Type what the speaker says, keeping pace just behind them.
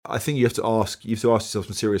I think you have to ask yourself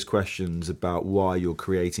some serious questions about why you're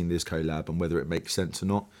creating this collab and whether it makes sense or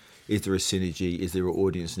not. Is there a synergy? Is there an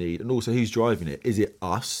audience need? And also, who's driving it? Is it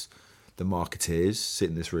us, the marketeers, sit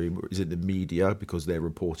in this room? Or is it the media because they're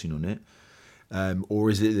reporting on it? Or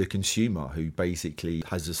is it the consumer who basically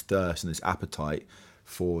has this thirst and this appetite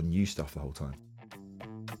for new stuff the whole time?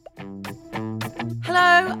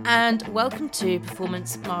 Hello and welcome to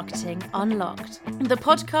Performance Marketing Unlocked, the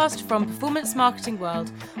podcast from Performance Marketing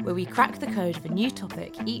World, where we crack the code of a new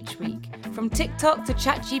topic each week, from TikTok to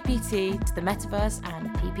ChatGPT to the metaverse and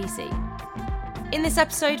PPC. In this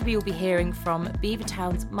episode, we will be hearing from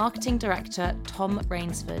Beavertown's marketing director, Tom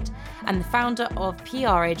Rainsford, and the founder of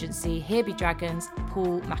PR agency Here Be Dragons,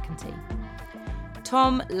 Paul McEntee.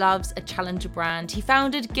 Tom loves a challenger brand. He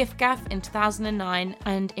founded giffgaff in 2009,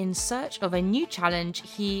 and in search of a new challenge,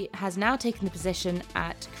 he has now taken the position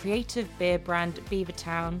at creative beer brand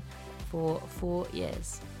Beavertown for 4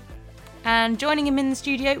 years. And joining him in the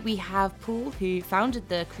studio, we have Paul, who founded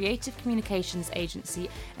the creative communications agency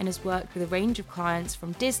and has worked with a range of clients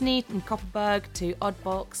from Disney and Copperberg to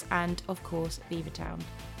Oddbox and, of course, Beavertown.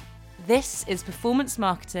 This is Performance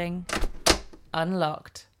Marketing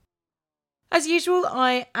Unlocked. As usual,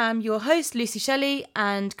 I am your host, Lucy Shelley,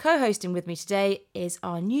 and co-hosting with me today is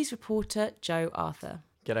our news reporter, Joe Arthur.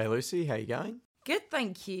 G'day, Lucy. How you going? Good,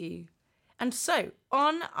 thank you. And so,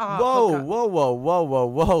 on our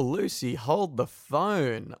Whoa, Lucy, hold the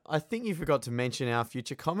phone. I think you forgot to mention our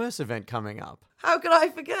Future Commerce event coming up. How could I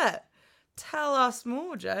forget? Tell us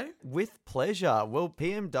more, Joe. With pleasure. Well,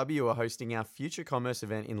 PMW are hosting our Future Commerce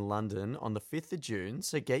event in London on the 5th of June,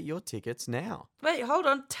 so get your tickets now. Wait, hold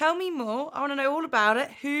on. Tell me more. I want to know all about it.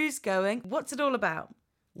 Who's going? What's it all about?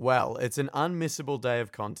 Well, it's an unmissable day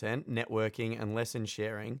of content, networking and lesson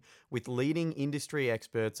sharing with leading industry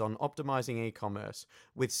experts on optimizing e-commerce,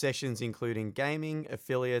 with sessions including gaming,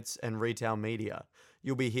 affiliates and retail media.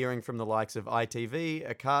 You'll be hearing from the likes of ITV,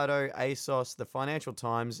 Ocado, ASOS, the Financial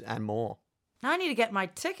Times and more. I need to get my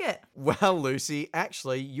ticket. Well, Lucy,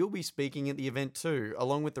 actually, you'll be speaking at the event too,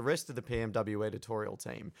 along with the rest of the PMW editorial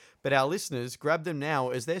team. But our listeners, grab them now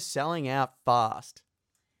as they're selling out fast.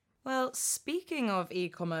 Well, speaking of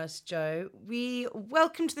e-commerce, Joe, we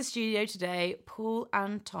welcome to the studio today Paul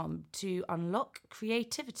and Tom to unlock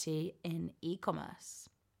creativity in e-commerce.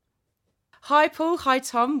 Hi, Paul. Hi,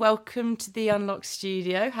 Tom. Welcome to the Unlock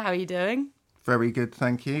studio. How are you doing? Very good,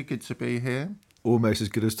 thank you. Good to be here. Almost as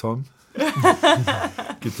good as Tom.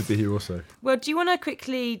 Good to be here also. Well, do you want to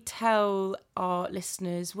quickly tell our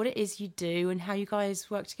listeners what it is you do and how you guys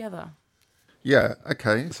work together? Yeah,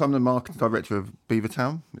 okay. So I'm the marketing director of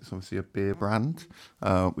Beavertown. It's obviously a beer brand.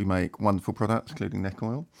 We make wonderful products, including neck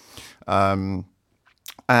oil.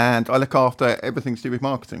 And I look after everything to do with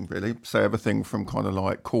marketing, really. So everything from kind of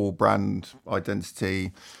like core brand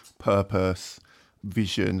identity, purpose,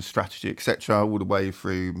 vision, strategy, etc., all the way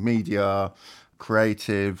through media,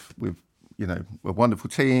 creative, with, you know, a wonderful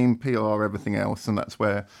team, PR, everything else. And that's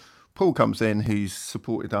where Paul comes in, who's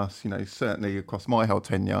supported us, you know, certainly across my whole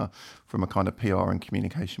tenure from a kind of PR and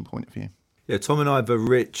communication point of view. Yeah, Tom and I have a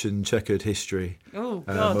rich and checkered history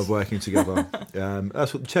of working together.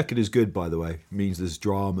 That's what checkered is good, by the way. It means there's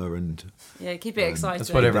drama and keep it exciting.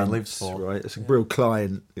 That's what everyone lives for, right? It's a real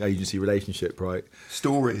client agency relationship, right?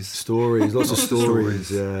 Stories, lots of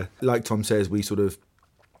stories. Yeah, like Tom says, we sort of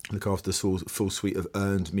look after the full suite of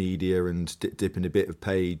earned media and dip in a bit of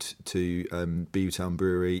paid to Beavertown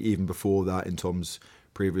Brewery. Even before that, in Tom's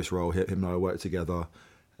previous role, him and I worked together,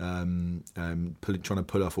 trying to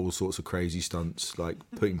pull off all sorts of crazy stunts, like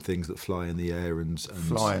putting things that fly in the air and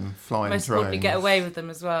flying most probably get away with them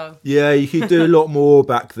as well. Yeah, you could do a lot more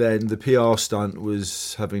back then. The PR stunt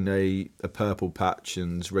was having a purple patch,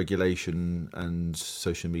 and regulation and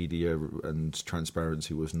social media and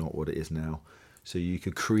transparency was not what it is now. So you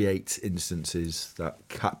could create instances that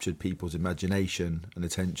captured people's imagination and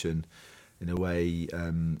attention in a way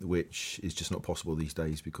which is just not possible these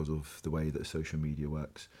days because of the way that social media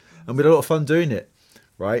works. And we had a lot of fun doing it,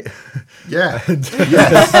 right? Yeah.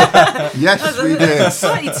 Yes, we did.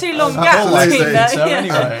 Slightly too long gap between that. So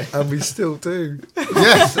anyway. And we still do.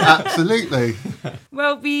 Yes, absolutely.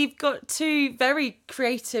 Well, we've got two very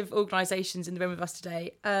creative organisations in the room with us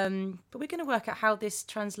today, but we're going to work out how this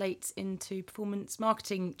translates into performance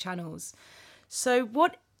marketing channels. So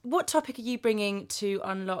what topic are you bringing to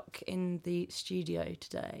unlock in the studio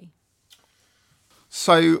today?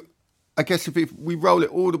 So I guess if we roll it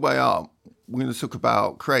all the way up, we're going to talk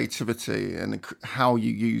about creativity and how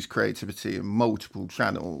you use creativity in multiple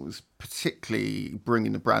channels, particularly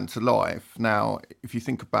bringing the brand to life. Now, if you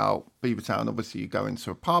think about Beavertown, obviously you go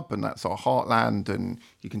into a pub and that's our heartland, and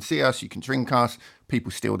you can see us, you can drink us,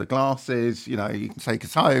 people steal the glasses, you can take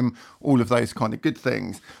us home, all of those kind of good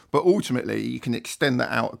things. But ultimately, you can extend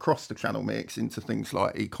that out across the channel mix into things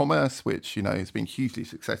like e-commerce, which, has been hugely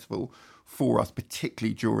successful for us,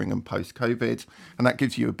 particularly during and post-COVID. And that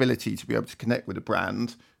gives you ability to be able to connect with a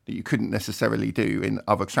brand that you couldn't necessarily do in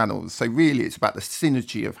other channels. So really, it's about the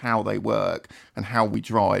synergy of how they work and how we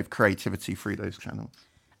drive creativity through those channels.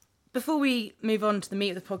 Before we move on to the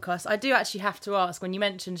meat of the podcast, I do actually have to ask, when you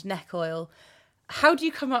mentioned neck oil, how do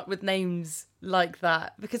you come up with names like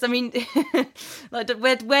that? Because, I mean, like,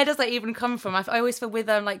 where does that even come from? I always feel with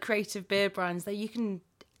like creative beer brands that you can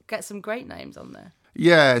get some great names on there.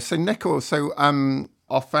 Yeah, so neck oil. So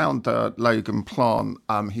our founder, Logan Plant,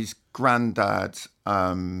 his granddad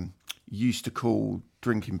used to call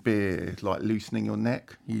drinking beer like loosening your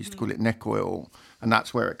neck. He used to call it neck oil, and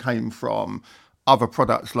that's where it came from. Other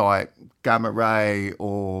products like Gamma Ray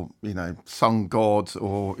or, Sun God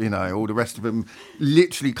or, all the rest of them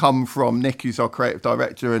literally come from Nick, who's our creative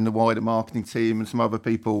director, and the wider marketing team and some other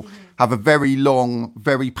people have a very long,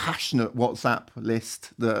 very passionate WhatsApp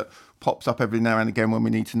list that pops up every now and again when we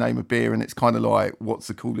need to name a beer. And it's kind of like, what's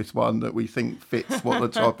the coolest one that we think fits what the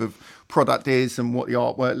type of product is and what the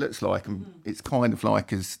artwork looks like. And it's kind of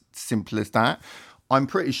like as simple as that. I'm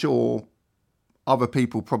pretty sure other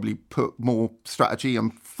people probably put more strategy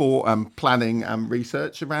and planning and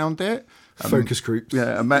research around it. Focus groups.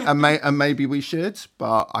 Yeah, and maybe we should,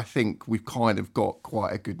 but I think we've kind of got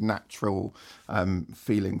quite a good natural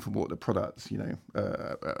feeling for what the products,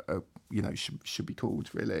 should be called,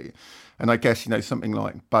 really. And I guess, something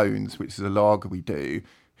like Bones, which is a lager we do,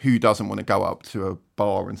 who doesn't want to go up to a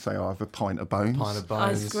bar and say, I have a pint of Bones? Pint of Oh,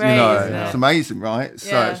 Bones. it's great, isn't it? It's amazing, right?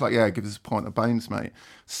 So it's like, give us a pint of Bones, mate.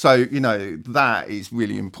 So, that is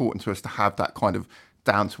really important to us, to have that kind of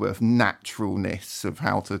down-to-earth naturalness of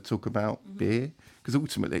how to talk about beer. Because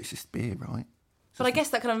ultimately, it's just beer, right? But I guess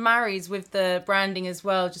that kind of marries with the branding as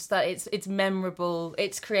well, just that it's memorable,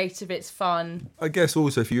 it's creative, it's fun. I guess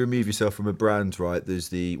also, if you remove yourself from a brand, right,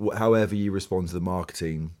 there's however you respond to the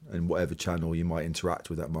marketing and whatever channel you might interact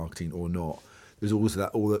with that marketing or not, there's also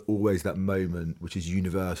always that moment which is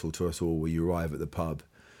universal to us all, where you arrive at the pub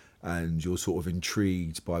and you're sort of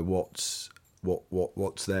intrigued by what's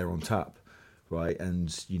there on tap, right?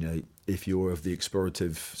 And if you're of the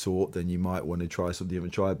explorative sort, then you might want to try something you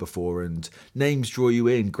haven't tried before. And names draw you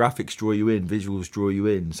in, graphics draw you in, visuals draw you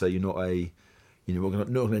in. So you're not we're not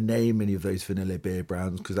going to name any of those vanilla beer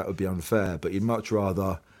brands because that would be unfair. But you'd much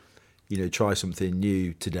rather, try something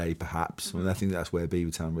new today, perhaps. And I think that's where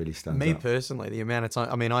Beavertown really stands out. Me personally, the amount of time,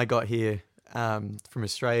 I mean, I got here from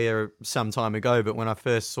Australia some time ago, but when I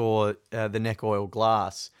first saw the neck oil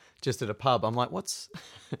glass just at a pub, I'm like,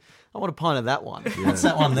 I want a pint of that one. Yeah. What's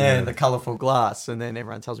that one there, the colourful glass? And then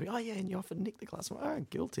everyone tells me, oh, yeah, and you offered Nick the glass. I'm like, oh,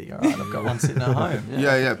 guilty. All right, I've got one sitting at home.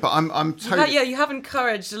 Yeah, but I'm totally... You have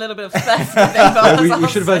encouraged a little bit of theft. We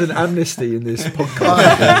should have had an amnesty in this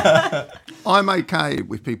podcast. I'm okay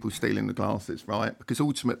with people stealing the glasses, right? Because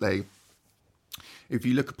ultimately, if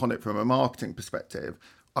you look upon it from a marketing perspective,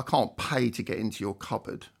 I can't pay to get into your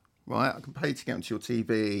cupboard, right? I can pay to get onto your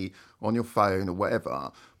TV, on your phone or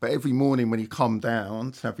whatever. But every morning when you come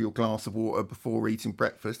down to have your glass of water before eating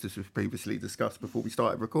breakfast, as we've previously discussed before we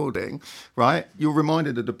started recording, right? You're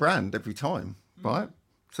reminded of the brand every time, right?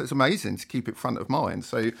 So it's amazing to keep it front of mind.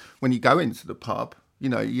 So when you go into the pub,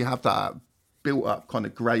 you have that built up kind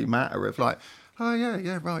of grey matter of like, oh,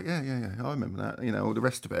 yeah, right, yeah, I remember that, all the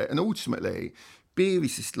rest of it. And ultimately, beer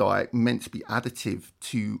is just like meant to be additive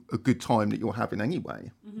to a good time that you're having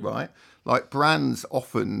anyway, right? Like brands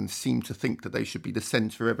often seem to think that they should be the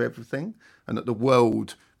centre of everything and that the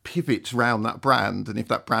world pivots around that brand. And if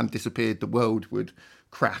that brand disappeared, the world would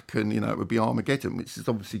crack and, it would be Armageddon, which is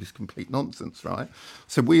obviously just complete nonsense, right?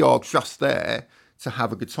 So we are just there to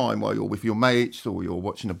have a good time while you're with your mates or you're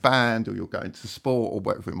watching a band or you're going to sport or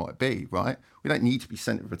whatever it might be, right? We don't need to be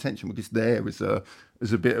centre of attention. We're just there as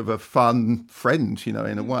a bit of a fun friend,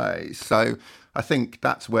 in a way. So I think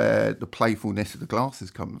that's where the playfulness of the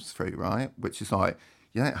glasses comes through, right? Which is like,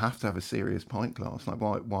 you don't have to have a serious pint glass. Like,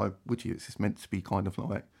 why would you? It's just meant to be kind of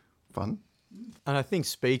like fun. And I think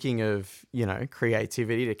speaking of,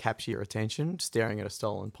 creativity to capture your attention, staring at a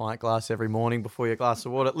stolen pint glass every morning before your glass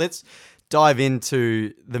of water, let's dive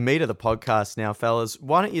into the meat of the podcast now, fellas.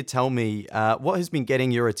 Why don't you tell me what has been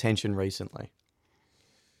getting your attention recently?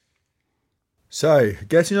 So,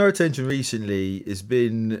 getting our attention recently has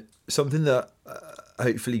been something that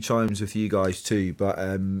hopefully chimes with you guys too, but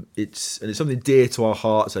it's something dear to our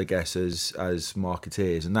hearts, I guess, as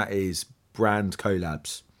marketeers, and that is brand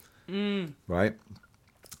collabs, right?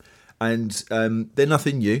 And they're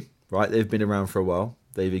nothing new, right? They've been around for a while.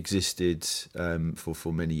 They've existed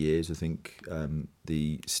for many years. I think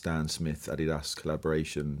the Stan Smith Adidas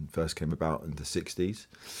collaboration first came about in the 60s.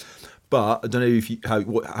 But I don't know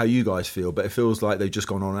how you guys feel, but it feels like they've just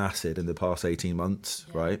gone on acid in the past 18 months,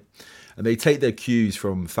 right? And they take their cues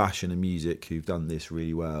from fashion and music, who've done this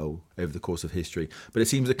really well over the course of history. But it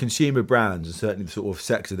seems that consumer brands, and certainly the sort of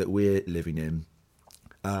sector that we're living in,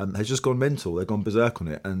 has just gone mental. They've gone berserk on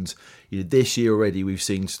it. And this year already, we've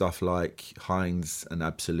seen stuff like Heinz and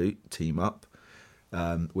Absolute team up,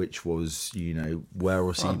 which was, well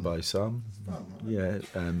received by some. Yeah,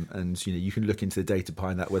 and you can look into the data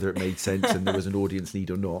behind that, whether it made sense and there was an audience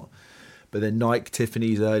need or not. But then Nike,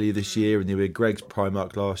 Tiffany's earlier this year, and there were Greg's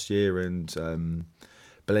Primark last year, and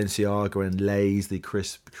Balenciaga and Lay's, the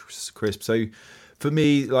crisp. So for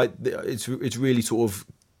me, like, it's really sort of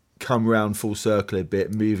come around full circle a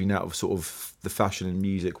bit, moving out of sort of the fashion and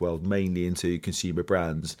music world mainly into consumer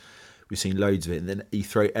brands. We've seen loads of it, and then you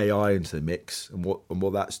throw AI into the mix, and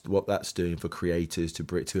what that's doing for creators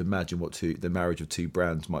to imagine what the marriage of two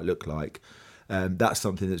brands might look like. That's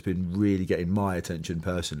something that's been really getting my attention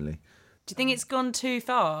personally. Do you think it's gone too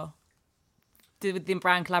far with the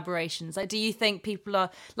brand collaborations? Like, do you think people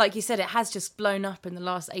are, like you said, it has just blown up in the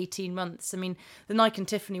last 18 months? I mean, the Nike and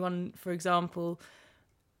Tiffany one, for example,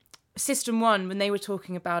 System 1, when they were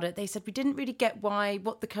talking about it, they said we didn't really get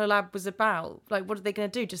what the collab was about. Like, what are they going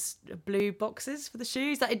to do? Just blue boxes for the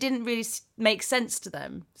shoes? Like, it didn't really make sense to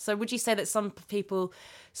them. So would you say that some people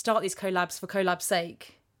start these collabs for collab's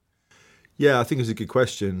sake? Yeah, I think it's a good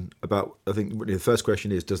question. I think the first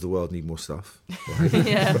question is, does the world need more stuff? Right?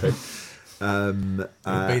 Yeah. Right.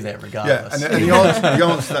 We'll be there regardless. Yeah, and the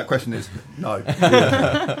answer to that question is no.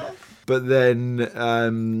 Yeah. But then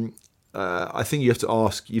I think you have to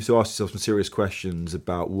ask yourself some serious questions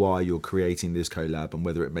about why you're creating this collab and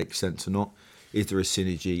whether it makes sense or not. Is there a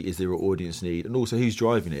synergy? Is there an audience need? And also, who's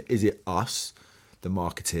driving it? Is it us, the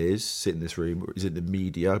marketeers, sit in this room? Or is it the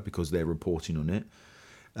media because they're reporting on it?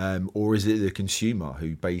 Or is it the consumer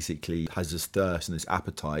who basically has this thirst and this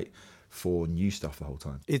appetite for new stuff the whole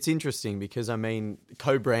time? It's interesting because, I mean,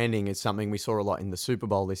 co-branding is something we saw a lot in the Super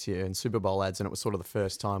Bowl this year and Super Bowl ads, and it was sort of the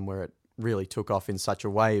first time where it really took off in such a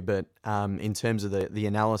way. But in terms of the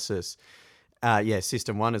analysis,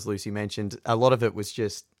 System 1, as Lucy mentioned, a lot of it was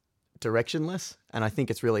just directionless, and I think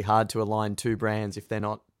it's really hard to align two brands if they're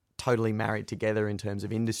not totally married together in terms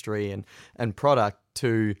of industry and product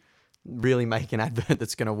to really make an advert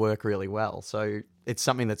that's going to work really well. So it's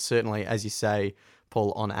something that's certainly, as you say,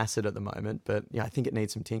 Paul, on acid at the moment, but I think it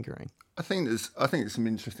needs some tinkering. I think there's some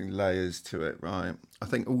interesting layers to it, right? I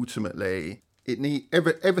think ultimately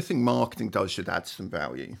everything marketing does should add some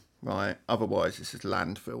value, right? Otherwise, this is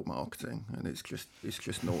landfill marketing, and it's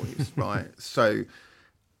just noise, right? So,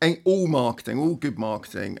 all marketing, all good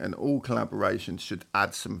marketing, and all collaborations should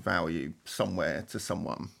add some value somewhere to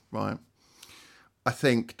someone, right? I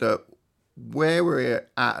think that where we're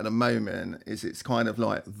at the moment is it's kind of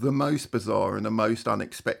like the most bizarre and the most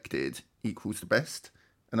unexpected equals the best.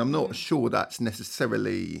 And I'm not sure that's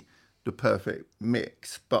necessarily the perfect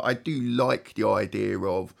mix, but I do like the idea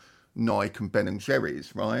of Nike and Ben &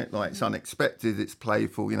 Jerry's, right? Like, it's unexpected, it's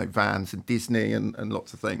playful, Vans and Disney and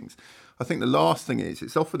lots of things. I think the last thing is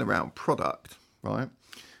it's often around product, right?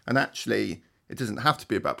 And actually, it doesn't have to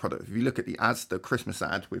be about product. If you look at the Asda Christmas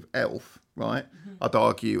ad with Elf, right? I'd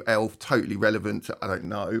argue Elf totally relevant to, I don't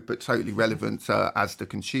know, but totally relevant to Asda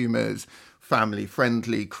consumers, family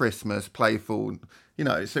friendly, Christmas, playful,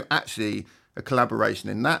 So actually, a collaboration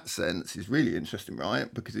in that sense is really interesting,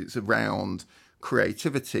 right? Because it's around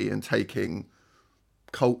creativity and taking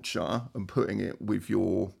culture and putting it with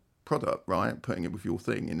your product, right? Putting it with your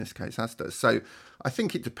thing, in this case, Asda. So I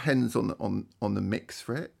think it depends on the mix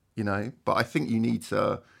for it. But I think you need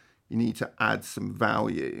to add some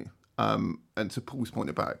value. And to Paul's point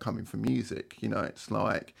about it coming from music, it's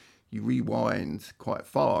like you rewind quite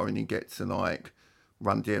far and you get to like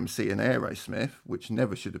Run DMC and Aerosmith, which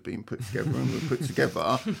never should have been put together and were put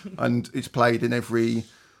together, and it's played in every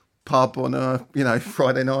pub on a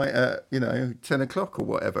Friday night at 10 o'clock or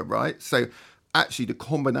whatever, right? So actually, the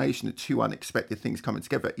combination of two unexpected things coming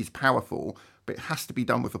together is powerful, but it has to be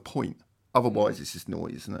done with a point. Otherwise, it's just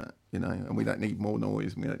noise, isn't it? And we don't need more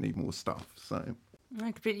noise, and we don't need more stuff. So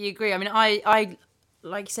I completely agree. I mean, I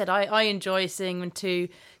like you said, I enjoy seeing when two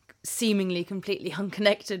seemingly completely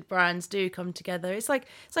unconnected brands do come together. It's like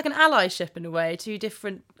an allyship in a way, two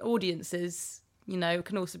different audiences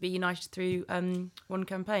can also be united through one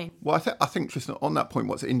campaign. Well, I think just on that point,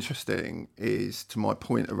 what's interesting is, to my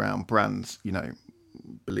point around brands,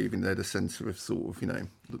 believing they're the centre of sort of,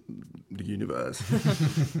 the universe,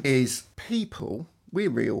 is people. We're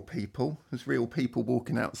real people. There's real people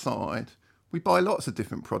walking outside. We buy lots of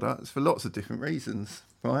different products for lots of different reasons,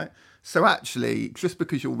 right? So actually, just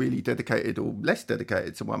because you're really dedicated or less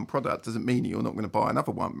dedicated to one product doesn't mean you're not going to buy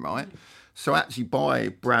another one, right? So actually, by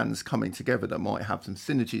brands coming together that might have some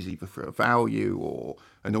synergies, either for a value or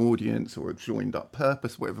an audience or a joined up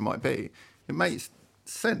purpose, whatever it might be, it makes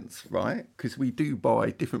sense, right? Because we do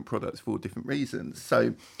buy different products for different reasons.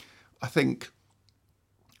 So I think,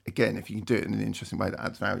 again, if you can do it in an interesting way that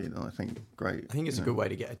adds value, then I think great. I think it's a good way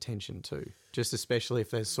to get attention too, just especially if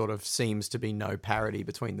there sort of seems to be no parity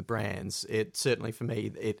between the brands. It certainly, for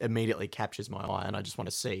me, it immediately captures my eye, and I just want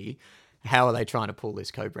to see how are they trying to pull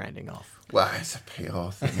this co-branding off. Well, it's a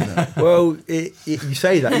PR thing, isn't it? Well, you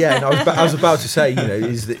say that, yeah. And I was about to say,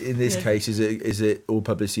 is that in this case, is it all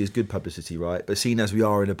publicity is good publicity, right? But seeing as we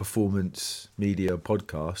are in a performance media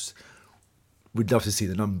podcast, we'd love to see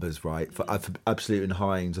the numbers, right? For Absolute and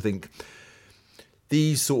Heinz, I think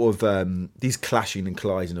these sort of these clashing and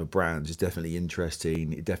colliding of brands is definitely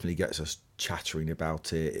interesting. It definitely gets us chattering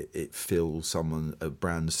about it. It fills a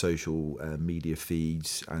brand's social media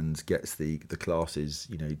feeds and gets the classes,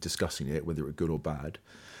 discussing it, whether it's good or bad.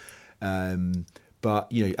 But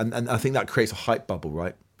and I think that creates a hype bubble,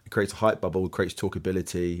 right? It creates a hype bubble, creates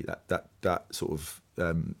talkability. That sort of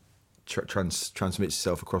transmits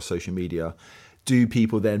itself across social media. Do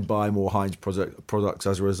people then buy more Heinz products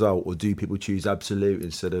as a result, or do people choose Absolute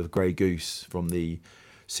instead of Grey Goose from the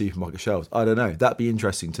supermarket shelves? I don't know. That'd be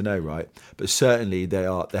interesting to know, right? But certainly they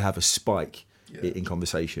have a spike in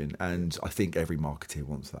conversation, and I think every marketer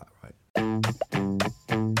wants that, right?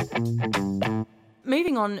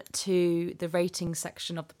 Moving on to the ratings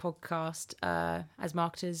section of the podcast, as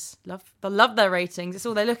marketers love their ratings. It's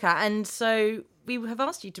all they look at. And so we have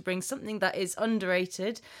asked you to bring something that is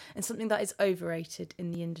underrated and something that is overrated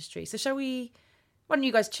in the industry. So why don't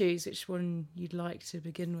you guys choose which one you'd like to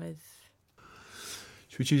begin with?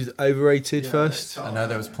 Should we choose overrated first? I know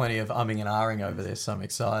there was plenty of umming and ahhing over this, so I'm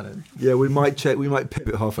excited. Yeah, we might pip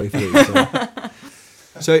it halfway through.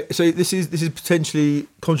 So this is potentially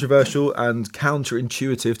controversial and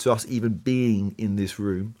counterintuitive to us even being in this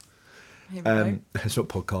room. It's not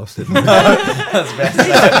podcasting. That's best.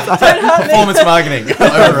 Performance marketing.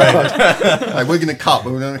 Overrated. Hey, we're going to cut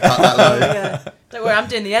that low. Yeah. Don't worry, I'm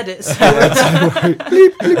doing the edits.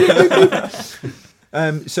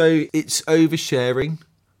 So it's oversharing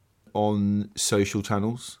on social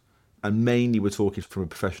channels, and mainly we're talking from a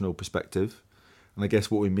professional perspective. And I guess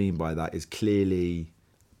what we mean by that is clearly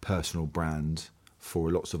personal brand for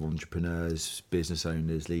lots of entrepreneurs, business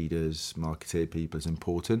owners, leaders, marketing people is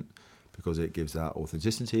important because it gives that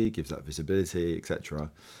authenticity, gives that visibility,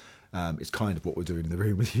 etc. It's kind of what we're doing in the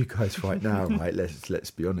room with you guys right now, right?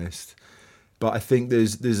 Let's be honest. But I think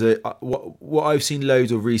there's what I've seen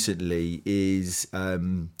loads of recently is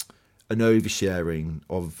an oversharing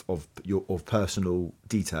of personal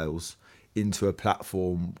details into a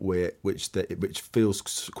platform which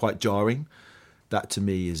feels quite jarring. That to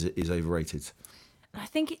me is overrated. I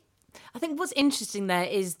think what's interesting there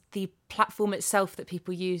is the platform itself that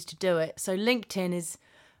people use to do it. So LinkedIn is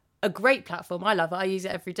a great platform. I love it. I use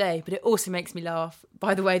it every day, but it also makes me laugh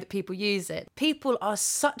by the way that people use it. People are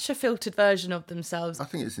such a filtered version of themselves. I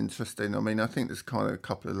think it's interesting. I mean, I think there's kind of a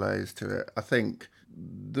couple of layers to it. I think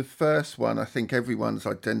the first one, I think everyone's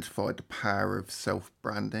identified the power of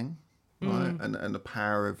self-branding. Right, and the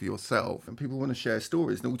power of yourself, and people want to share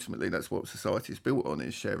stories, and ultimately that's what society is built on,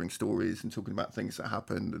 is sharing stories and talking about things that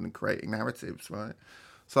happened and creating narratives, right?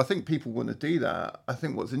 So I think people want to do that. I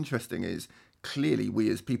think what's interesting is clearly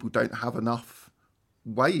we as people don't have enough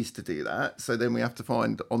ways to do that, so then we have to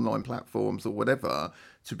find online platforms or whatever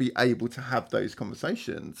to be able to have those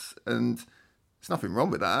conversations. And there's nothing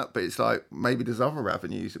wrong with that, but it's like maybe there's other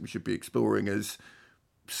avenues that we should be exploring as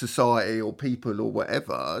society or people or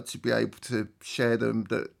whatever to be able to share them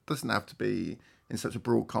that doesn't have to be in such a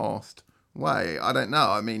broadcast way. I don't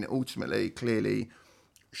know. I mean, ultimately, clearly,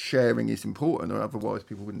 sharing is important, or otherwise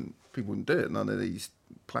people wouldn't do it. None of these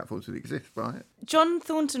platforms would exist, right? John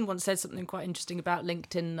Thornton once said something quite interesting about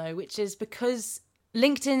LinkedIn, though, which is because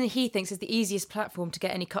LinkedIn, he thinks, is the easiest platform to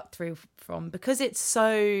get any cut through from because it's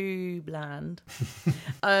so bland.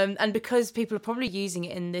 And because people are probably using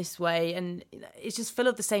it in this way and it's just full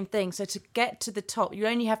of the same thing. So to get to the top, you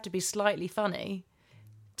only have to be slightly funny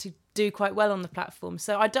to do quite well on the platform.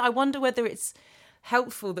 So I wonder whether it's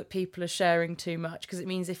helpful that people are sharing too much, because it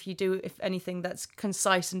means if anything that's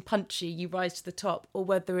concise and punchy, you rise to the top, or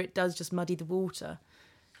whether it does just muddy the water.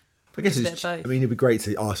 I guess It's a bit of both. I mean, it'd be great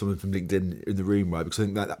to ask someone from LinkedIn in the room, right? Because I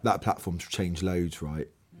think that platform's changed loads, right?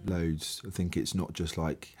 Loads. I think it's not just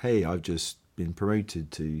like, hey, I've just been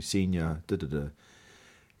promoted to senior,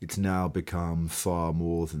 It's now become far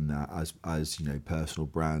more than that, as you know, personal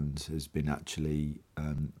brand has been actually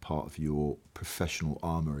part of your professional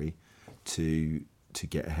armoury to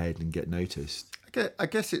get ahead and get noticed. I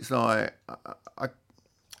guess it's like, I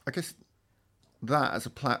guess that as a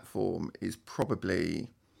platform is probably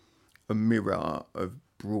a mirror of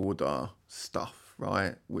broader stuff,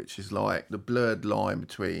 right? Which is like the blurred line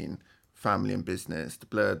between family and business, the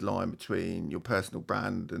blurred line between your personal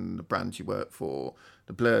brand and the brand you work for,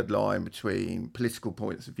 the blurred line between political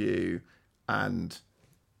points of view and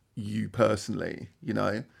you personally, you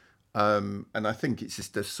know? And I think it's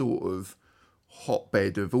just a sort of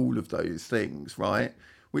hotbed of all of those things, right?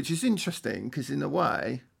 Which is interesting because in a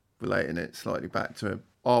way, relating it slightly back to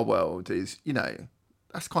our world is, you know,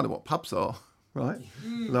 that's kind of what pubs are, right?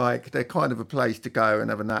 Like they're kind of a place to go and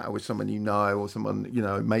have a natter with someone you know, or someone, you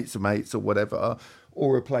know, mates of mates or whatever,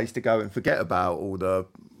 or a place to go and forget about all the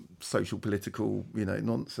social political, you know,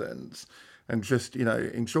 nonsense and just, you know,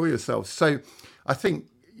 enjoy yourself. So I think,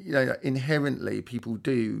 you know, inherently people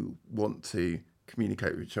do want to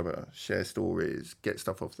communicate with each other, share stories, get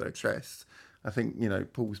stuff off their chests. I think, you know,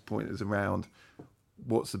 Paul's point is around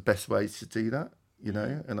what's the best way to do that, you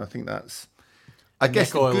know, and I think that's, I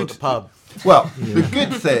guess at the pub. Well, the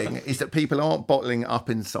good thing is that people aren't bottling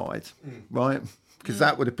up inside, right? Because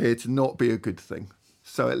that would appear to not be a good thing.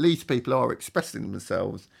 So at least people are expressing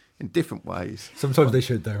themselves in different ways. Sometimes they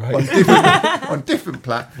should, though, right? On different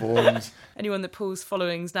platforms. Anyone that Paul's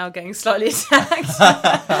following is now getting slightly attacked.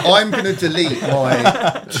 I'm going to delete my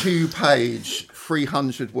 2-page,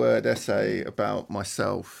 300-word essay about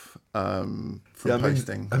myself from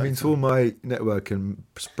posting. I mean, to all my network and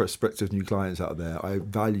prospective new clients out there, I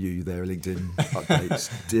value their LinkedIn updates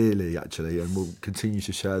dearly, actually, and will continue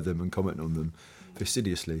to share them and comment on them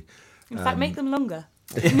fastidiously. In fact, make them longer.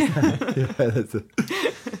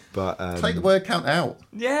 But take the word count out.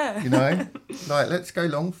 Yeah. You know, like let's go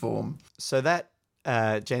long form. So that,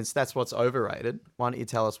 gents, that's what's overrated. Why don't you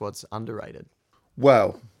tell us what's underrated?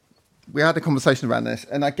 Well, we had a conversation around this,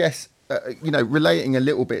 and I guess, you know, relating a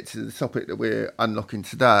little bit to the topic that we're unlocking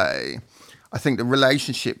today, I think the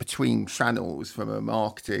relationship between channels from a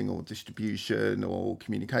marketing or distribution or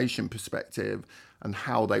communication perspective and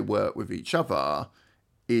how they work with each other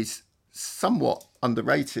is somewhat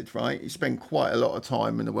underrated, right? You spend quite a lot of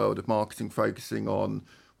time in the world of marketing focusing on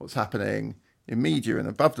what's happening in media and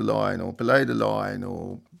above the line or below the line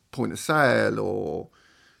or point of sale or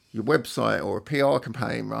your website or a PR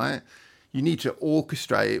campaign, right? You need to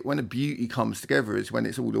orchestrate. When a beauty comes together is when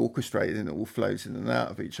it's all orchestrated and it all flows in and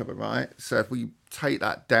out of each other, right? So if we take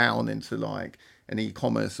that down into like an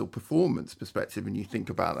e-commerce or performance perspective and you think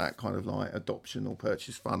about that kind of like adoption or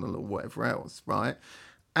purchase funnel or whatever else, right?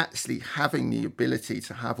 Actually having the ability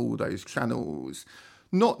to have all those channels,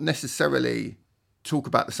 not necessarily talk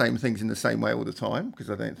about the same things in the same way all the time, because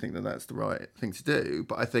I don't think that that's the right thing to do.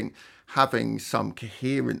 But I think having some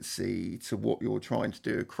coherency to what you're trying to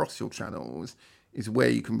do across your channels is where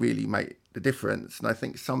you can really make the difference. And I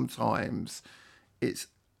think sometimes it's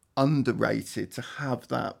underrated to have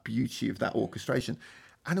that beauty of that orchestration.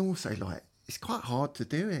 And also, like, it's quite hard to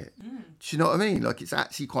do it. Do you know what I mean? Like, it's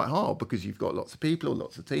actually quite hard because you've got lots of people or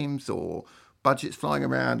lots of teams or budgets flying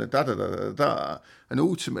around and da-da-da-da-da. And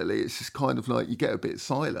ultimately, it's just kind of like you get a bit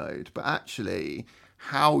siloed. But actually,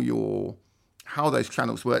 how those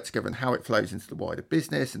channels work together and how it flows into the wider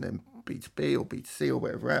business and then B2B or B2C or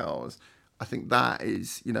whatever else, I think that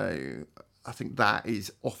is, you know,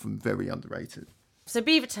 often very underrated. So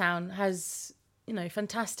Beavertown has, you know,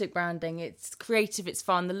 fantastic branding. It's creative, it's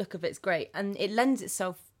fun, the look of it's great. And it lends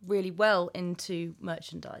itself really well into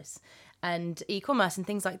merchandise and e-commerce and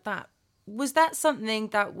things like that. Was that something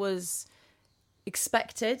that was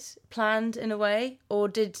expected, planned in a way? Or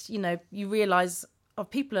did, you know, you realise, oh,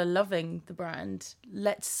 people are loving the brand,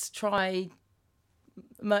 let's try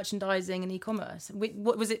merchandising and e-commerce?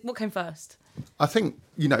 What came first? I think,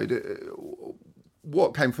 you know,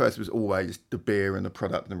 what came first was always the beer and the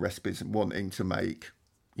product and the recipes and wanting to make,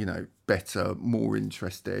 you know, better, more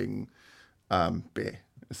interesting beer,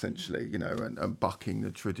 essentially, you know, and bucking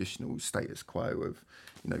the traditional status quo of,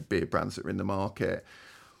 you know, beer brands that are in the market.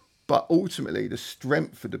 But ultimately, the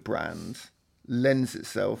strength of the brand lends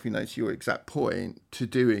itself, you know, to your exact point, to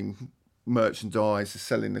doing merchandise, to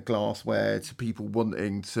selling the glassware, to people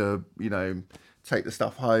wanting to, you know, take the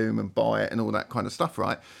stuff home and buy it and all that kind of stuff,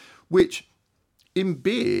 right? Which in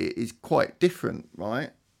beer is quite different,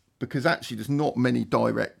 right? Because actually there's not many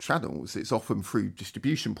direct channels. It's often through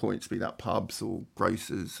distribution points, be that pubs or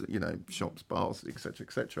grocers, shops, bars, etc.,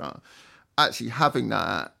 etc. Actually having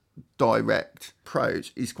that direct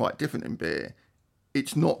approach is quite different in beer.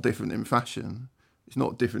 It's not different in fashion. It's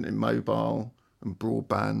not different in mobile and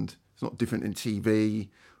broadband. It's not different in TV.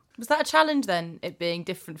 Was that a challenge then, it being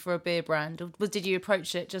different for a beer brand? Or did you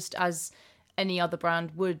approach it just as any other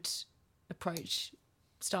brand would approach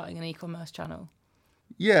starting an e-commerce channel?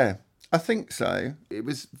 Yeah, I think so. It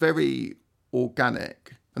was very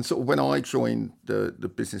organic. And sort of when I joined the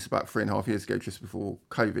business about 3.5 years ago, just before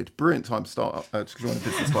COVID, brilliant time to join the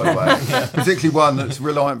business, by the way. Particularly one that's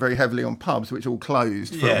reliant very heavily on pubs, which all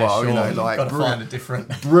closed for a while. Sure. Got to find a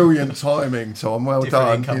different, brilliant timing, Tom. Well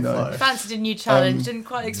done. Fancied a new challenge. Didn't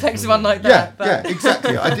quite expect one like that. Yeah,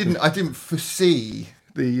 exactly. I didn't foresee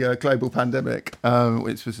the global pandemic,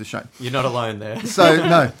 which was a shame. You're not alone there. So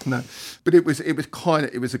no, but it was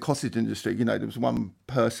a cottage industry. There was one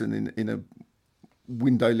person in a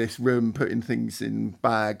windowless room putting things in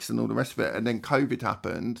bags and all the rest of it, and then COVID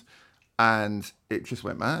happened and it just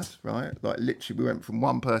went mad, right? Like literally we went from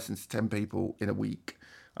one person to 10 people in a week,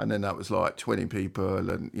 and then that was like 20 people,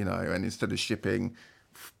 and and instead of shipping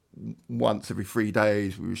once every 3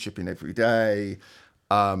 days, we were shipping every day.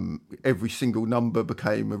 Every single number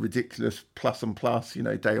became a ridiculous plus and plus,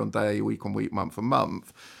 day on day, week on week, month on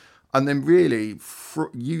month. And then really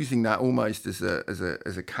using that almost as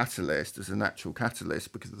a catalyst, as a natural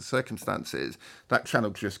catalyst, because of the circumstances, that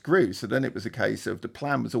channel just grew. So then it was a case of the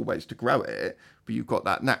plan was always to grow it, but you've got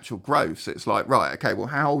that natural growth. So it's like, right, okay, well,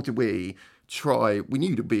 how do we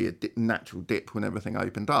knew there'd be a natural dip when everything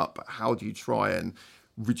opened up, but how do you try and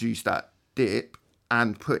reduce that dip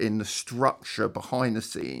and put in the structure behind the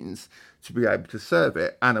scenes to be able to serve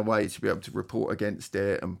it, and a way to be able to report against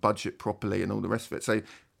it and budget properly and all the rest of it. So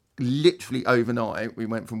literally overnight, we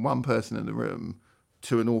went from one person in the room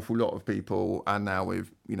to an awful lot of people, and now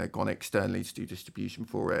we've gone externally to do distribution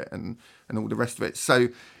for it and all the rest of it. So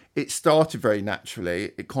it started very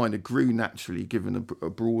naturally. It kind of grew naturally given a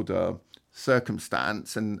broader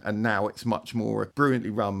circumstance, and now it's much more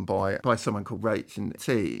brilliantly run by someone called Rach and the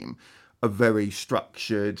team, a very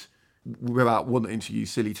structured, without wanting to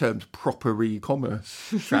use silly terms, proper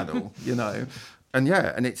e-commerce channel, And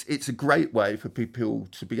and it's a great way for people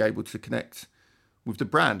to be able to connect with the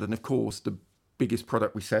brand. And of course, the biggest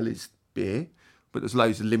product we sell is beer, but there's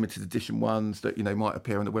loads of limited edition ones that, might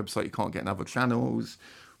appear on the website you can't get in other channels.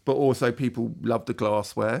 But also people love the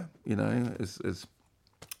glassware, as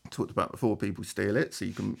talked about before, people steal it, so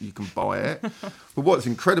you can buy it. But what's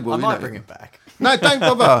incredible, I might bring it back. No, don't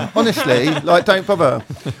bother. Honestly, don't bother.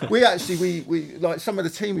 We actually, we like some of the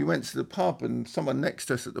team. We went to the pub, and someone next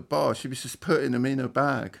to us at the bar, she was just putting them in a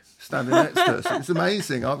bag, standing next to us. It was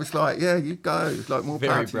amazing. I was like, yeah, you go. It's like more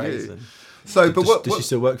power to you. So, but does she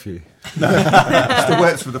still work for you? No, still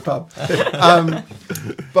works for the pub.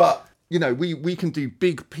 But we can do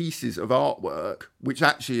big pieces of artwork, which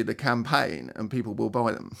actually are the campaign, and people will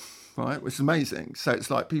buy them, right? Which is amazing. So it's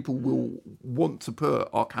like people will want to put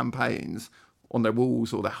our campaigns on their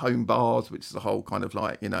walls or their home bars, which is a whole kind of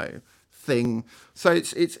thing. So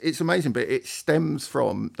it's amazing, but it stems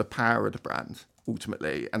from the power of the brand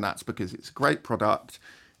ultimately, and that's because it's a great product.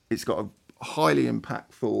 It's got a highly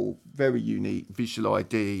impactful, very unique visual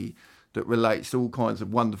ID that relates to all kinds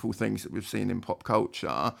of wonderful things that we've seen in pop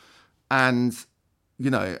culture. And,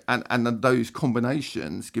 and those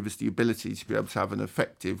combinations give us the ability to be able to have an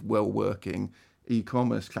effective, well-working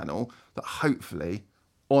e-commerce channel that hopefully,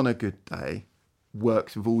 on a good day,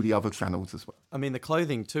 works with all the other channels as well. I mean, the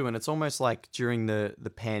clothing too, and it's almost like during the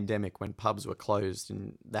pandemic when pubs were closed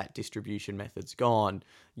and that distribution method's gone,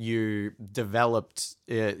 you developed,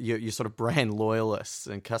 your sort of brand loyalists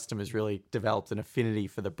and customers really developed an affinity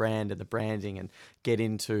for the brand and the branding and get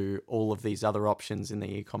into all of these other options in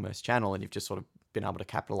the e-commerce channel, and you've just sort of been able to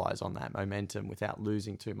capitalize on that momentum without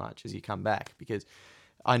losing too much as you come back, because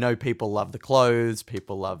I know people love the clothes,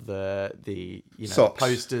 people love the socks. The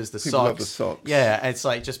posters, the people socks. Love the socks. Yeah, it's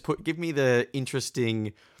like give me the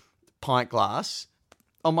interesting pint glass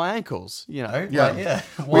on my ankles, Yeah.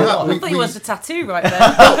 Why not? I thought he wanted a tattoo right there. No,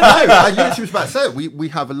 I literally was about to say it. We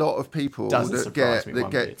have a lot of people Doesn't that surprise me get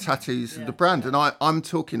one bit. tattoos of the brand, and I'm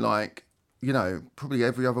talking like probably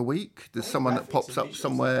every other week, there's someone that pops up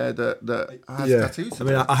somewhere that has tattoos. I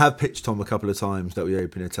mean, I have pitched Tom a couple of times that we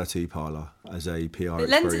open a tattoo parlour as a PR. It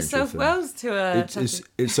lends itself well to a tattoo.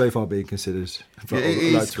 It's so far being considered. It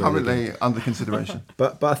is currently under consideration.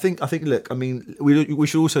 But I think look, I mean, we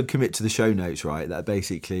should also commit to the show notes, right? That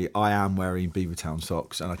basically I am wearing Beavertown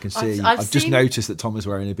socks, and I can see I've just noticed that Tom is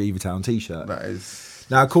wearing a Beavertown t-shirt. That is.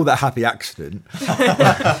 Now I call that happy accident.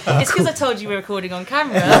 It's because I told you we were recording on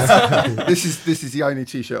camera. This is the only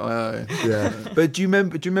t-shirt I own. Yeah. But do you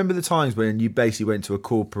remember the times when you basically went to a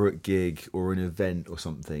corporate gig or an event or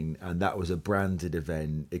something, and that was a branded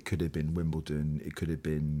event? It could have been Wimbledon. It could have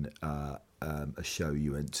been a show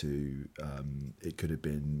you went to. It could have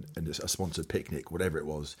been a sponsored picnic, whatever it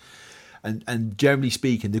was. And generally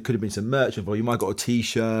speaking, there could have been some merch involved. You might have got a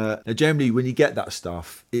t-shirt. Now, generally, when you get that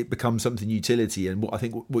stuff, it becomes something utility. And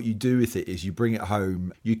what you do with it is you bring it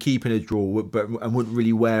home, you keep in a drawer, and wouldn't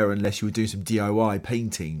really wear unless you were doing some DIY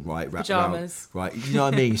painting, right? Pajamas. Right. You know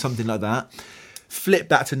what I mean? Something like that. Flip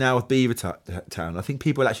that to now with Beavertown. I think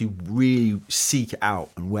people actually really seek it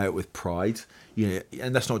out and wear it with pride.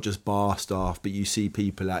 And that's not just bar staff, but you see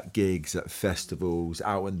people at gigs, at festivals,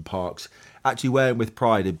 out in parks, actually wearing with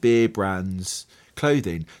pride a beer brand's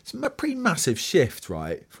clothing. It's a pretty massive shift,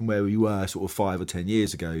 right, from where we were sort of 5 or 10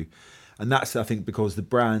 years ago. And that's, I think, because the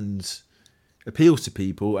brand appeals to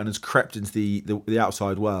people and has crept into the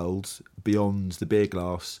outside world beyond the beer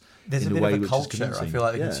glass. There's in a bit way of a which culture. I feel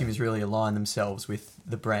like the Yeah. consumers really align themselves with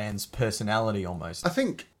the brand's personality almost. I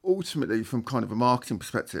think ultimately, from kind of a marketing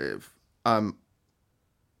perspective,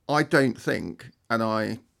 I don't think, and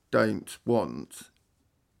I don't want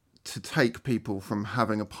to take people from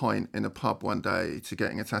having a pint in a pub one day to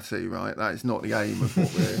getting a tattoo, right? That is not the aim of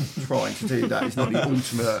what we're trying to do. That is not the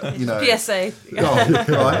ultimate, PSA.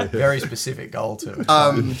 goal, right? Very specific goal to it.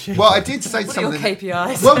 Well, I did say to What are someone. your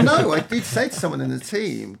KPIs? Well, no, I did say to someone in the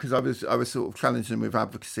team, because I was sort of challenging them with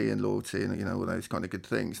advocacy and loyalty and all those kind of good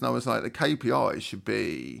things, and I was like, the KPI should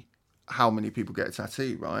be how many people get a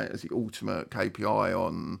tattoo, right? As the ultimate KPI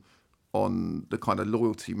on the kind of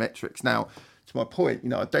loyalty metrics. Now, to my point,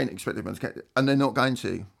 I don't expect everyone to get, and they're not going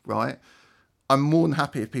to, right? I'm more than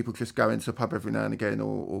happy if people just go into a pub every now and again,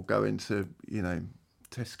 or go into,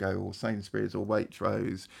 Tesco or Sainsbury's or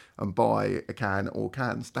Waitrose and buy a can or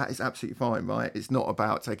cans. That is absolutely fine, right? It's not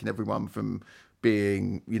about taking everyone from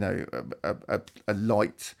being, a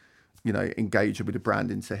light, engager with a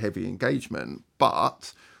brand into heavy engagement.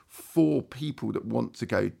 But for people that want to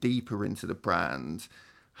go deeper into the brand,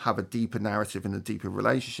 have a deeper narrative and a deeper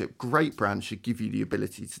relationship, great brands should give you the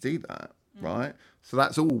ability to do that, right? So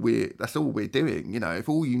that's all we're doing. If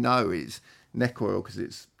all you know is neck oil because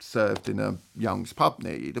it's served in a Young's pub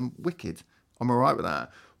near you, then wicked. I'm all right with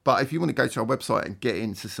that. But if you want to go to our website and get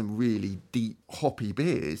into some really deep hoppy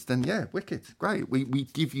beers, then yeah, wicked, great. We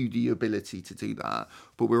give you the ability to do that,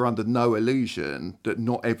 but we're under no illusion that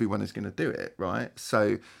not everyone is going to do it, right?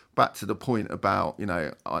 So back to the point about,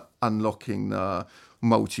 unlocking the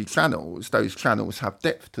multi-channels, those channels have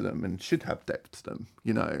depth to them and should have depth to them.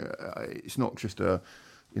 It's not just a,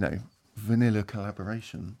 vanilla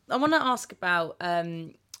collaboration. I want to ask about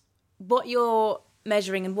what you're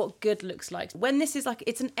measuring and what good looks like. When this is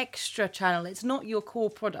it's an extra channel, it's not your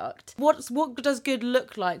core product. What does good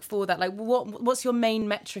look like for that? Like what's your main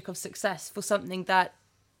metric of success for something that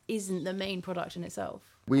isn't the main product in itself?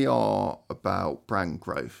 We are about brand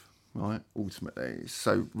growth, right? Ultimately.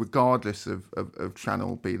 So regardless of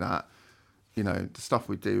channel, be that, the stuff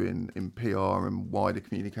we do in PR and wider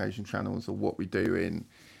communication channels, or what we do in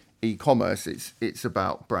e-commerce, it's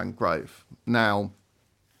about brand growth. Now,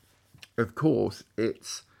 of course,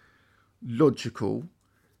 it's logical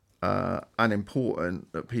and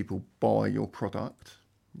important that people buy your product,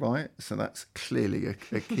 right? So that's clearly a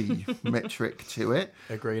key metric to it.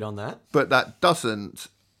 Agreed on that. But that doesn't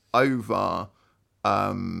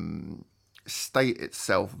state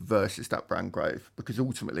itself versus that brand growth, because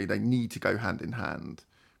ultimately they need to go hand in hand.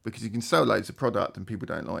 Because you can sell loads of product and people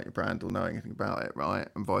don't like your brand or know anything about it, right?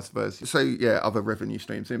 And vice versa. So yeah, other revenue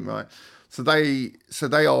streams in, right? So they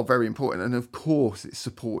are very important. And of course it's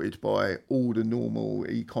supported by all the normal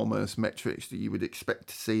e-commerce metrics that you would expect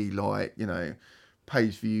to see, like,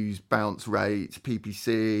 page views, bounce rates,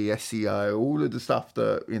 PPC, SEO, all of the stuff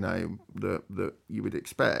that, that you would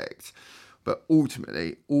expect. But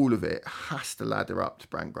ultimately, all of it has to ladder up to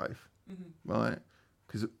brand growth, right?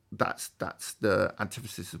 Because that's the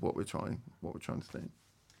antithesis of what we're trying to do.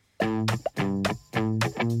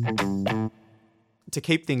 To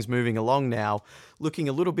keep things moving along now, looking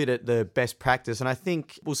a little bit at the best practice, and I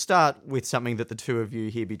think we'll start with something that the two of you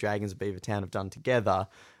here, Be Dragons of Beavertown, have done together.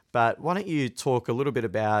 But why don't you talk a little bit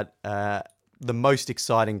about the most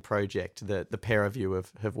exciting project that the pair of you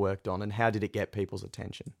have worked on, and how did it get people's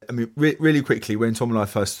attention? I mean, really quickly, when Tom and I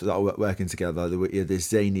first started working together, there was this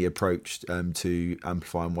zany approach to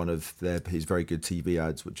amplifying one of his very good TV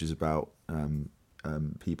ads, which is about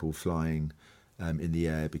people flying in the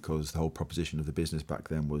air, because the whole proposition of the business back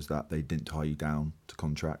then was that they didn't tie you down to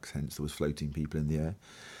contracts, hence there was floating people in the air.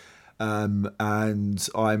 And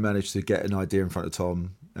I managed to get an idea in front of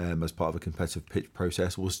Tom as part of a competitive pitch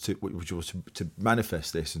process, which was to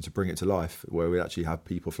manifest this and to bring it to life, where we actually have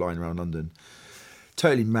people flying around London.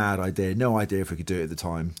 Totally mad idea, no idea if we could do it at the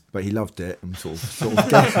time, but he loved it and sort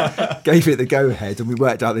of gave it the go ahead, and we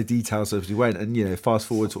worked out the details as we went. And fast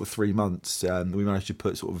forward sort of 3 months, we managed to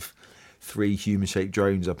put sort of 3 human-shaped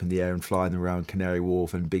drones up in the air and flying around Canary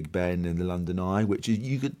Wharf and Big Ben and the London Eye, which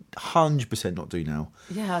you could 100% not do now.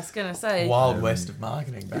 Yeah, I was going to say. Wild west of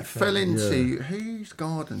marketing back then. It fell into whose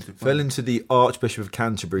garden? Fell into the Archbishop of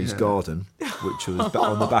Canterbury's garden, which was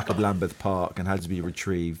on the back of Lambeth Park and had to be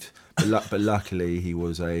retrieved. But luckily, he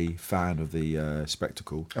was a fan of the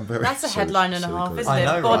spectacle. That's a headline and a half, isn't I it?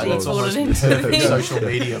 know, Body right? falling into the Social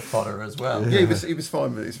media fodder as well. Yeah, he was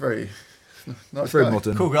fine with it. It's very nice, very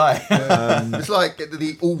modern, cool guy. It's like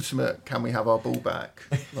the ultimate. Can we have our ball back?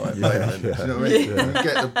 Like, moment. Do you know what I mean? You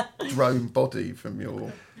get the drone body from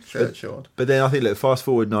your churchyard. But then I think, look, fast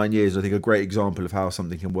forward 9 years, I think a great example of how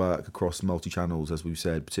something can work across multi-channels, as we've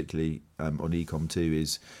said, particularly on ecom too,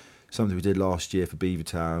 is something we did last year for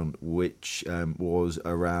Beavertown, which was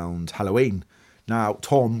around Halloween. Now,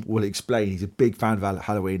 Tom will explain, he's a big fan of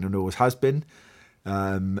Halloween and always has been.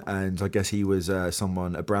 And I guess he was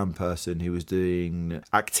a brand person who was doing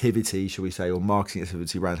activity, shall we say, or marketing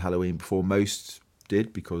activity around Halloween before most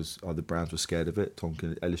did, because other brands were scared of it. Tom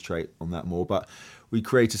can illustrate on that more. But we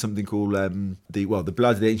created something called the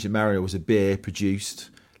Blood of the Ancient Mariner was a beer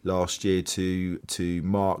produced last year to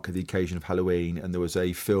mark the occasion of Halloween, and there was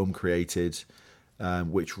a film created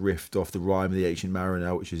which riffed off the rhyme of the Ancient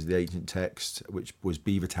Mariner, which is the ancient text, which was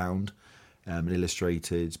Beavertown, and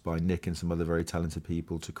illustrated by Nick and some other very talented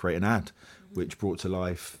people to create an ad which brought to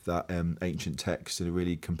life that ancient text in a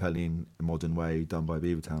really compelling modern way done by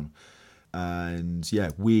Beavertown. And yeah,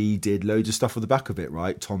 we did loads of stuff on the back of it,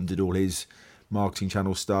 right? Tom did all his marketing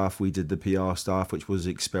channel stuff, we did the PR stuff, which was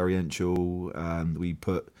experiential. We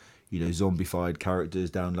put zombified characters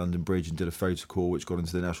down London Bridge and did a photo call which got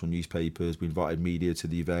into the national newspapers. We invited media to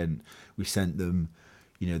the event. We sent them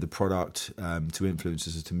the product to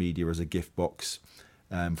influencers, to media as a gift box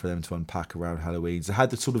for them to unpack around Halloween. So it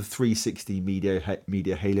had the sort of 360 media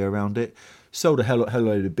halo around it. Sold a hell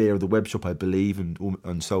load of beer at the web shop, I believe,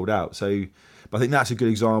 and sold out. So, but I think that's a good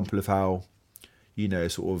example of how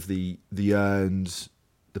sort of the earned,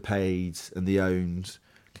 the paid, and the owned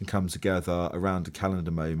can come together around a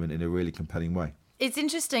calendar moment in a really compelling way. It's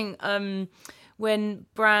interesting when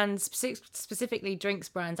brands, specifically drinks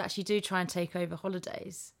brands, actually do try and take over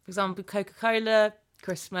holidays. For example, Coca-Cola,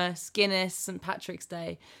 Christmas, Guinness, St. Patrick's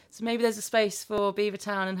Day. So maybe there's a space for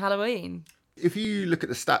Beavertown and Halloween. If you look at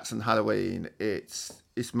the stats on Halloween, it's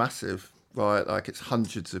massive, right? Like, it's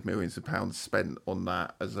hundreds of millions of pounds spent on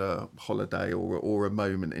that as a holiday or a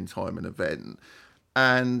moment in time, an event.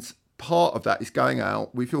 And part of that is going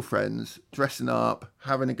out with your friends, dressing up,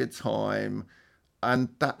 having a good time. And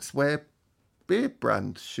that's where beer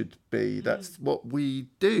brands should be. That's what we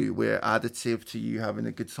do. We're additive to you having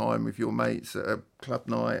a good time with your mates at a club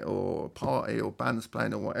night or a party or bands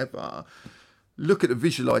playing or whatever. Look at the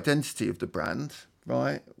visual identity of the brand,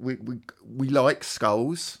 right? We like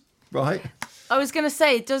skulls, right? I was going to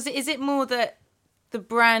say, is it more that the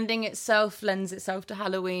branding itself lends itself to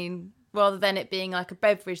Halloween rather than it being like a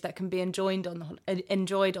beverage that can be enjoyed on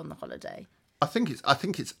the holiday? I think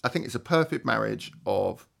it's a perfect marriage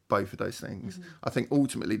of both of those things. Mm-hmm. I think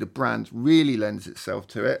ultimately the brand really lends itself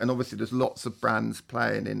to it, and obviously there's lots of brands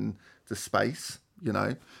playing in the space,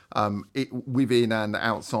 within and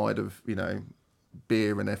outside of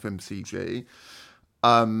beer and FMCG.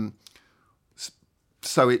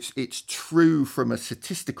 So it's true from a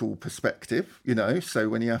statistical perspective, so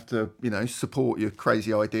when you have to, support your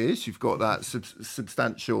crazy ideas, you've got that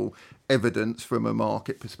substantial evidence from a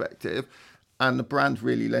market perspective, and the brand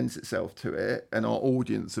really lends itself to it, and our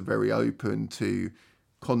audience are very open to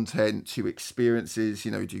content, to experiences,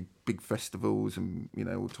 do big festivals and,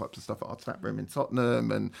 all types of stuff at our tap room in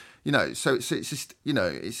Tottenham, and, so it's just,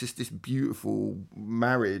 it's just this beautiful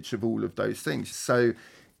marriage of all of those things. So,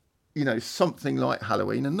 something like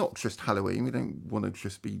Halloween, and not just Halloween, we don't want to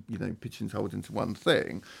just be, pigeonholed into one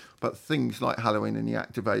thing, but things like Halloween and the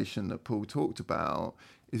activation that Paul talked about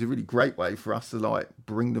is a really great way for us to like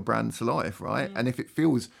bring the brand to life, right? And if it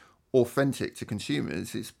feels authentic to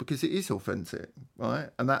consumers, it's because it is authentic, right?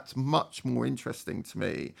 And that's much more interesting to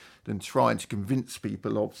me than trying to convince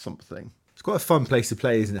people of something. It's quite a fun place to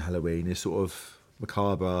play, isn't it, Halloween? It's sort of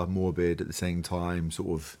macabre, morbid at the same time,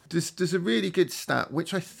 sort of. There's a really good stat,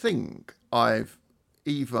 which I think I've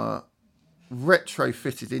either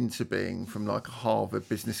retrofitted into being from like a Harvard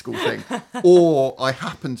Business School thing, or I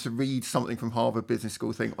happened to read something from Harvard Business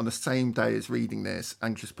School thing on the same day as reading this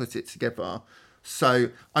and just put it together. So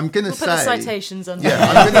I'm going to say... Put the citations on. Yeah,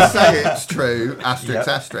 I'm going to say it's true, asterisk,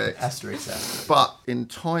 asterisk. Asterisk, asterisk. But in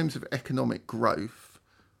times of economic growth,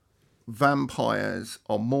 vampires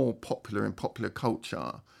are more popular in popular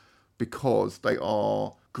culture because they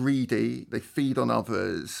are greedy, they feed on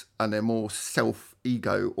others, and they're more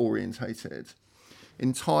self-ego orientated.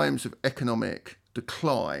 In times of economic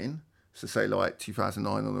decline, so say like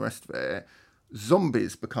 2009 and the rest of it,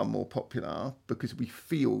 zombies become more popular because we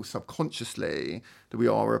feel subconsciously that we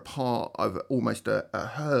are a part of almost a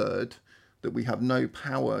herd, that we have no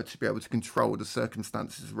power to be able to control the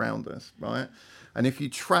circumstances around us, right? And if you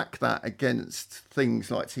track that against things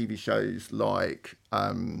like TV shows like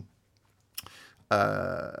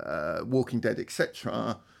Walking Dead,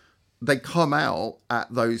 etc., they come out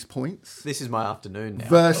at those points. This is my afternoon now.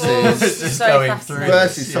 Versus So going fascinating. through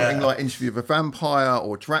versus this, something yeah. like Interview with a Vampire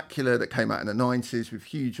or Dracula that came out in the 90s with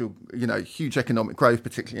huge economic growth,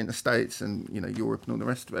 particularly in the States and, Europe and all the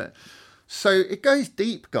rest of it. So it goes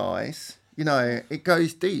deep, guys. It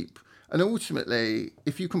goes deep. And ultimately,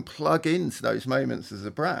 if you can plug into those moments as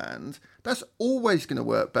a brand, that's always going to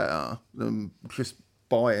work better than just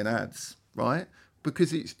buying ads, right?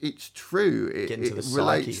 Because it's true. It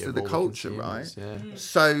relates to the culture, right? Yeah.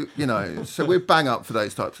 So, so we're bang up for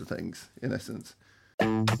those types of things, in essence.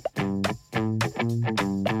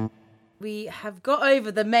 We have got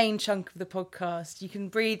over the main chunk of the podcast. You can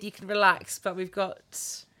breathe, you can relax, but we've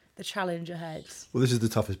got the challenge ahead. Well, this is the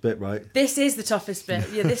toughest bit, right? This is the toughest bit.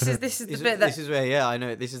 Yeah, this is the bit that... This is where, I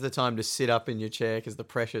know, this is the time to sit up in your chair because the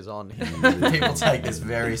pressure's on here. People take this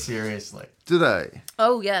very seriously. Do they?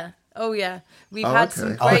 Oh, yeah. We've had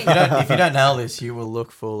some okay. great... If you don't nail this, you will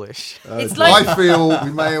look foolish. It's like... I feel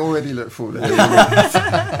we may already look foolish.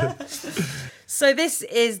 So this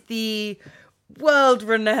is the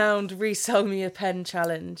world-renowned Resell Me a Pen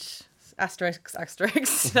Challenge. Asterisk, that's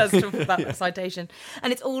that citation.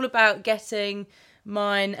 And it's all about getting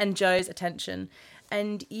mine and Joe's attention.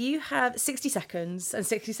 And you have 60 seconds, and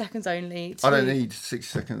 60 seconds only. I don't need 6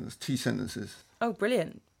 seconds, 2 sentences. Oh,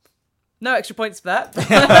 brilliant. No extra points for that.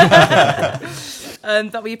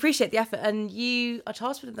 But we appreciate the effort. And you are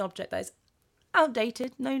tasked with an object that is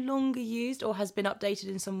outdated, no longer used, or has been updated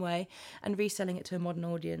in some way, and reselling it to a modern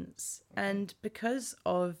audience. And because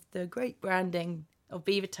of the great branding of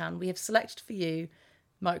Beavertown, we have selected for you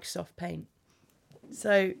Microsoft Paint.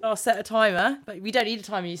 So I'll set a timer, but we don't need a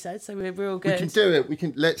timer, you said, so we're all good. We can do it. We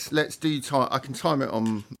can let's do time. I can time it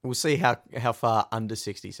on. We'll see how far under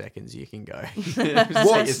 60 seconds you can go.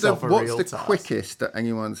 What's the quickest that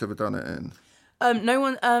anyone's ever done it in? No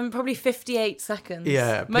one. Probably 58 seconds.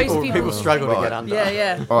 Yeah, most people struggle to get under.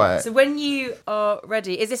 Yeah. All right. So when you are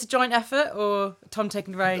ready, is this a joint effort or Tom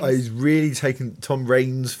taking the reins? He's really taking Tom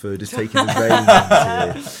Rainsford is taking the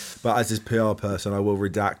reins here. But as his PR person, I will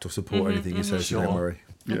redact or support anything he says. Sure. Don't worry.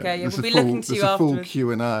 Okay, yeah, There's we'll be a full, looking to you there's a full afterwards.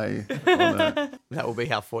 Q&A on it. That will be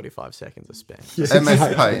how 45 seconds are spent.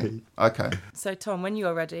 MS Paint. Okay. So Tom, when you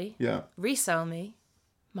are ready, Yeah. resell me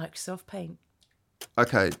Microsoft Paint.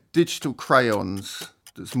 Okay. Digital crayons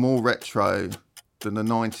that's more retro than the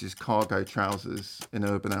 90s cargo trousers in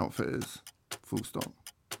Urban Outfitters. Full stop.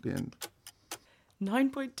 The end.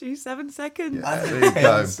 9.27 seconds. Yeah, there you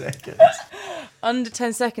go. Seconds. Under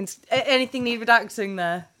 10 seconds. Anything need redacting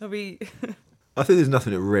there? I think there's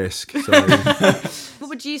nothing at risk. So What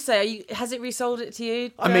would you say? Has it resold it to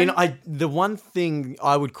you? I Joe? mean, the one thing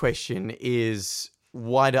I would question is,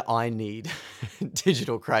 why do I need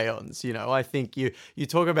digital crayons? I think you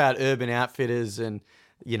talk about Urban Outfitters and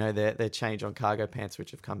their change on cargo pants,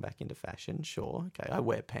 which have come back into fashion. Sure, okay, I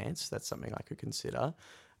wear pants. That's something I could consider.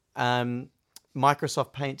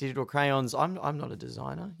 Microsoft Paint digital crayons. I'm not a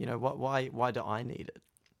designer. Why do I need it?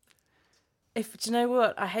 Do you know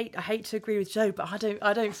what? I hate to agree with Joe, but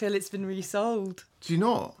I don't feel it's been resold. Do you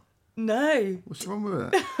not? No. What's wrong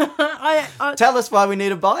with it? I Tell us why we need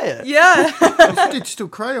to buy it. yeah. It's digital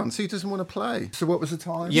crayons. Who doesn't want to play? So what was the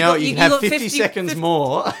time? You you can have got 50 seconds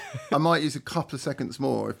more. I might use a couple of seconds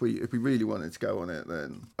more if we really wanted to go on it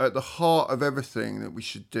then. At the heart of everything that we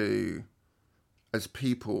should do as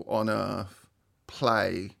people on Earth,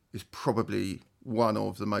 play is probably one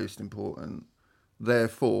of the most important.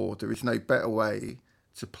 therefore, there is no better way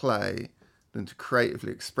to play than to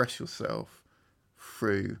creatively express yourself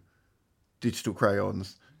through digital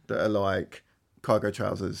crayons that are like cargo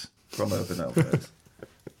trousers from Urban Outfitters.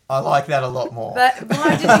 I like that a lot more. Why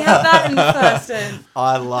did you have that in the first one?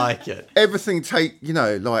 I like it. Everything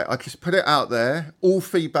I just put it out there. All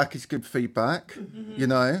feedback is good feedback,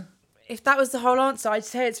 If that was the whole answer, I'd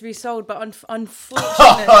say it's resold, but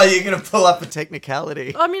unfortunately... Oh, you're going to pull up a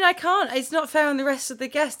technicality. I mean, I can't. It's not fair on the rest of the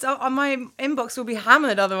guests. My inbox will be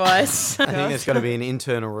hammered otherwise. I think there's got to be an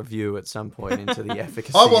internal review at some point into the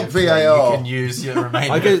efficacy. I want of VAR. You can use your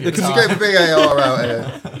remaining. Can you get VAR out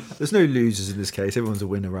here? There's no losers in this case. Everyone's a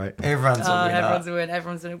winner, right? Everyone's a winner. Everyone's a win.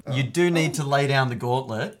 Everyone's a win. You do need to lay down the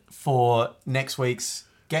gauntlet for next week's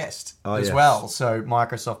guest as yes. well. So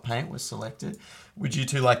Microsoft Paint was selected. Would you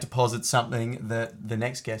two like to posit something that the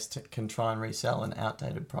next guest can try and resell, an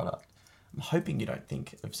outdated product? I'm hoping you don't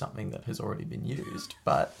think of something that has already been used,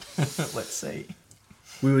 but let's see.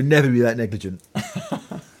 We would never be that negligent.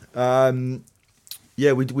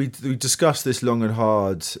 We discussed this long and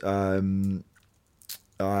hard,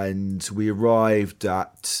 and we arrived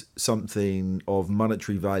at something of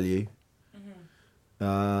monetary value,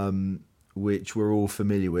 which we're all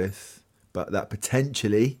familiar with, but that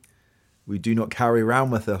potentially we do not carry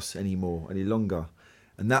around with us any longer.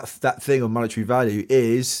 And that thing of monetary value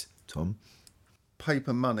is, Tom?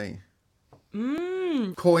 Paper money.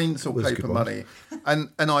 Coins or paper money.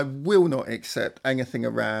 And I will not accept anything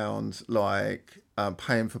around like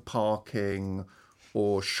paying for parking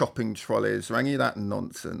or shopping trolleys or any of that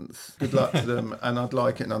nonsense. Good luck to them, and I'd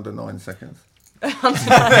like it in under 9 seconds. There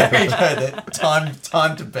you go.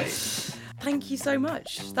 Time to beat. Thank you so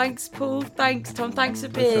much. Thanks, Paul. Thanks, Tom. Thanks for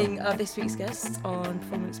being this week's guest on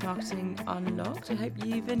Performance Marketing Unlocked. I hope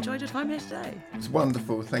you've enjoyed your time here today. It's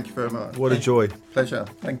wonderful. Thank you very much. What a joy. Pleasure.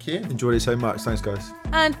 Thank you. Enjoyed it so much. Thanks, guys.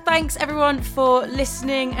 And thanks, everyone, for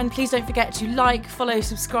listening. And please don't forget to like, follow,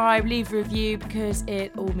 subscribe, leave a review, because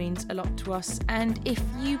it all means a lot to us. And if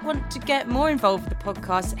you want to get more involved with the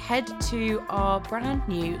podcast, head to our brand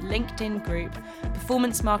new LinkedIn group,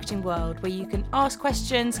 Performance Marketing World, where you can ask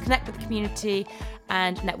questions, connect with the community,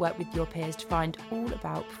 and network with your peers to find all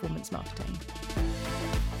about performance marketing.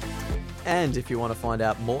 And if you want to find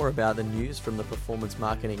out more about the news from the performance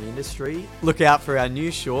marketing industry, look out for our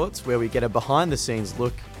news shorts where we get a behind-the-scenes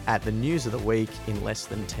look at the news of the week in less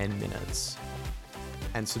than 10 minutes.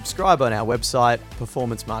 And subscribe on our website,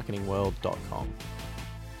 performancemarketingworld.com.